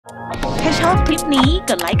ชอบคลิปนี้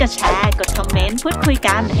กดไลค์กดแชร์กดคอมเมนต์พูดคุย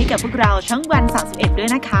กันให้กับพวกเราช่องวัน31ด้วย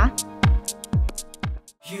นะคะ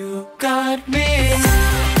You got me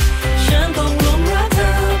ฉันต้องหลงรักเธ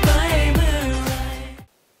อไปเมื่อไร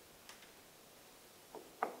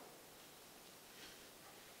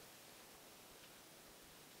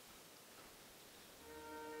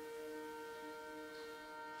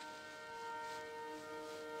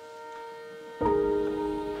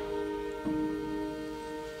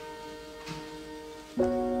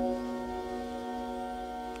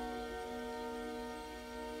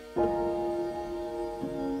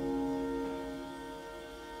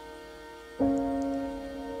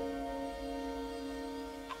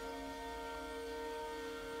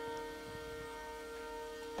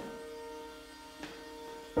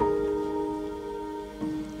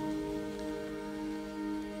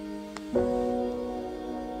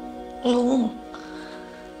ลุง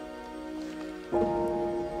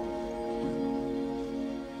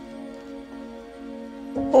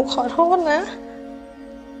ผมขอโทษนะ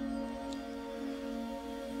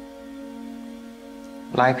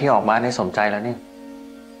ไล่พี่ออกบ้านให้สมใจแล้วนี่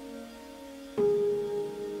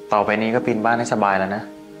ต่อไปนี้ก็ปีนบ้านให้สบายแล้วนะ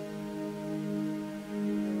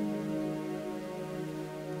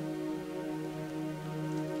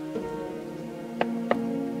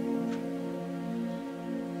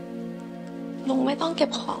ลุงไม่ต้องเก็บ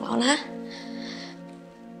ของแล้วนะ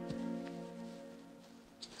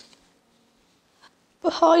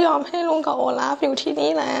พ่อยอมให้ลุงกับโอลาฟอยู่ที่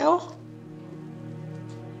นี่แล้ว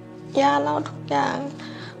ย่าเล่าทุกอย่าง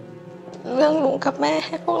เรื่องลุงกับแม่ใ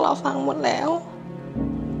ห้พวกเราฟังหมดแล้ว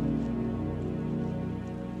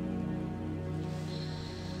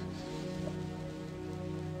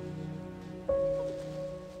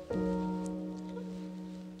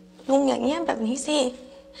ลุงอย่างเงียบแบบนี้สิ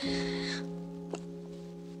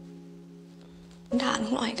ด่าหนู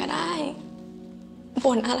หน่อยก็ได้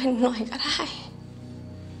บ่นอะไรหนูหน่อยก็ได้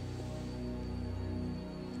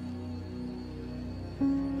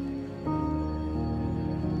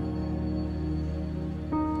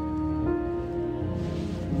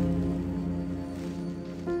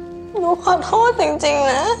หนูขอโทษจริง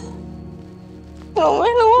ๆนะหนูไ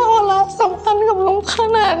ม่รู้ว่าเราสัมพันธ์กับลุงข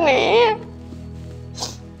นาดนี้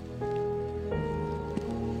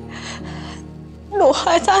หนูเค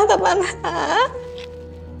ยสร้างแต่ปัญหา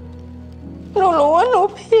หนูรู้ว่าหนู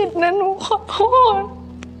ผิดนะหนูขอโทษ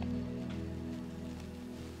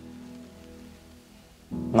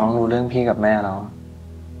น้องรู้เรื่องพี่กับแม่แล้ว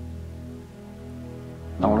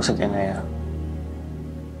น้องรู้สึกยังไงอะ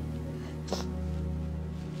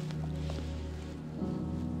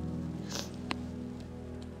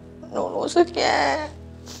หนูรู้สึกแย่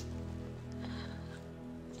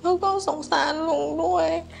แล้วก็สงสารลุงด้วย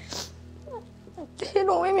ที่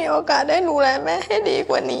ลุงไม่มีโอกาสได้ดูแลแม่ให้ดี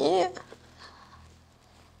กว่านี้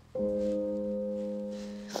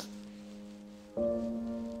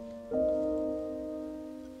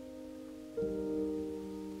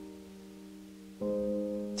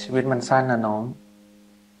ชีวิตมันสั้นนะน้อง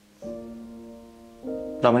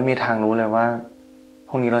เราไม่มีทางรู้เลยว่าพ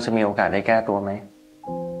รุ่งนี้เราจะมีโอกาสได้แก้ตัวไหม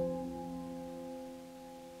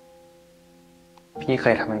พี่เค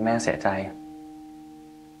ยทำให้แม่เสียใจ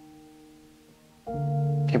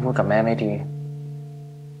พี่พูดกับแม่ไม่ดี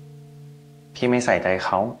พี่ไม่ใส่ใจเข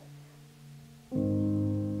า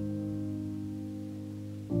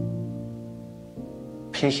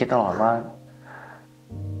พี่คิดตลอดว่า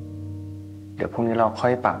เดี๋ยวพรุ่งนี้เราค่อ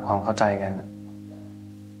ยปรับความเข้าใจกัน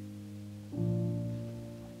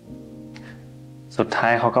สุดท้า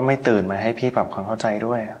ยเขาก็ไม่ตื่นมาให้พี่ปรับความเข้าใจ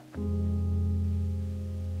ด้วย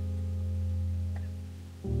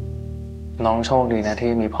น้องโชคดีนะ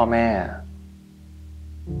ที่มีพ่อแม่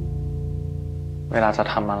เวลาจะ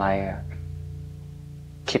ทำอะไร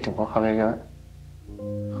คิดถึงพวกเขาเยอะ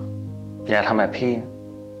ๆอย่าทำแบบพี่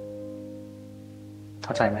เ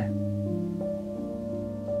ข้าใจไหม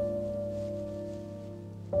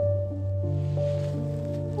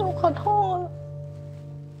หนูขอโทษ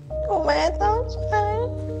หนูไม่ได้ตั้งใจ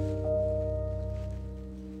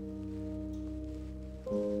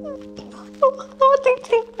หนูขอโทษจ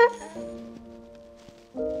ริงๆนะ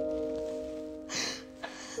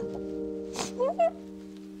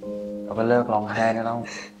เราก็เลิกร้องไห้ได้แล้ว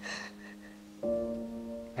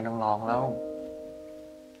ไม่ต้องร้องแล้ว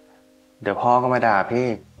เดี๋ยวพ่อก็มาด่าพี่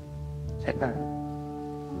เช็ดหน่อย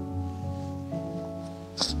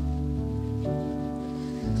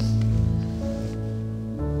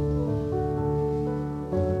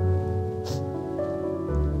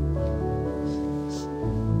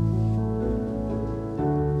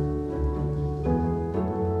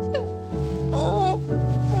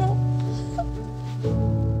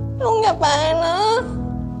ลุง อย่าไปนะ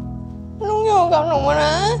ลุงอยู่กับหนูน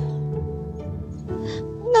ะ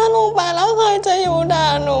ถ้าลุงไปแล้วใครจะอยู่ด่า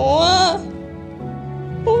หนูอ่ะ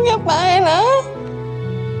ลุงอย่าไปนะ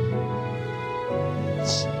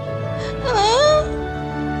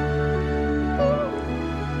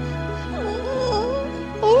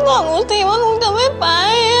ลุงบอกหนูสิว่าลุงจะไม่ไป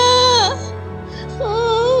อ่ะ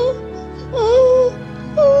ไม่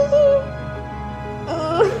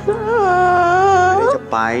จะ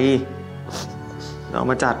ไปเรา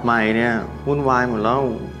มาจัดใหม่เนี่ยวุ่นวายหมดแล้ว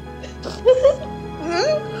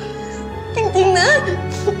จริงๆนะ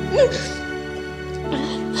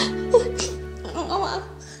เอามา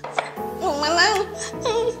ลุงมานั่ง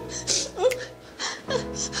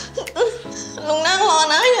ลุงนั่งรอ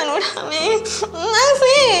นะอย่าหนูทำเองนั่ง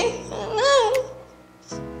สินั่ง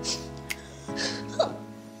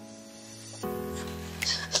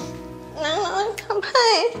นั่งรอทำให้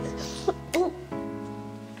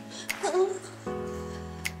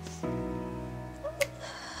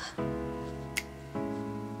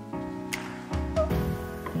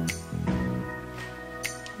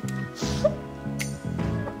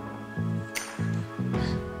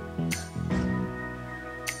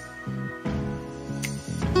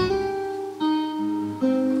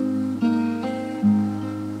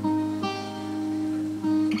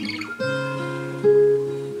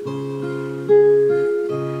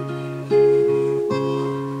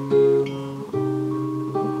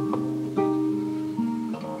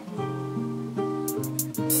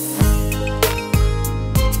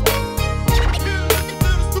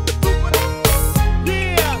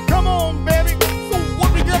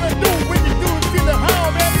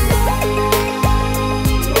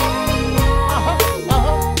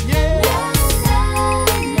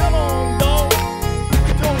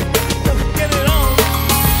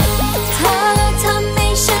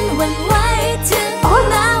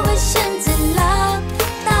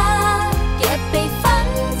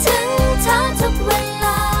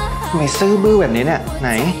ไม่ซื้อบื้อแบบนี้เนี่ยไหน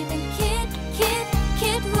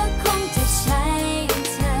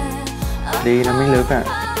ดีนะไม่ลึกอ่ะ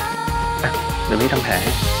เดี๋ยวพี่ทำแผลใ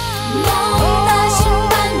ห้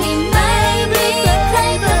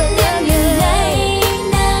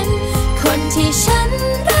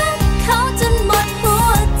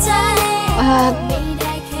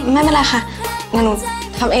ไม่เป็นไรค่ะงั้นหนู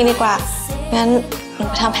ทำเองดีกว่างั้นหนู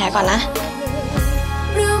ไปทำแผลก่อนนะ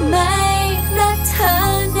รู้ไหม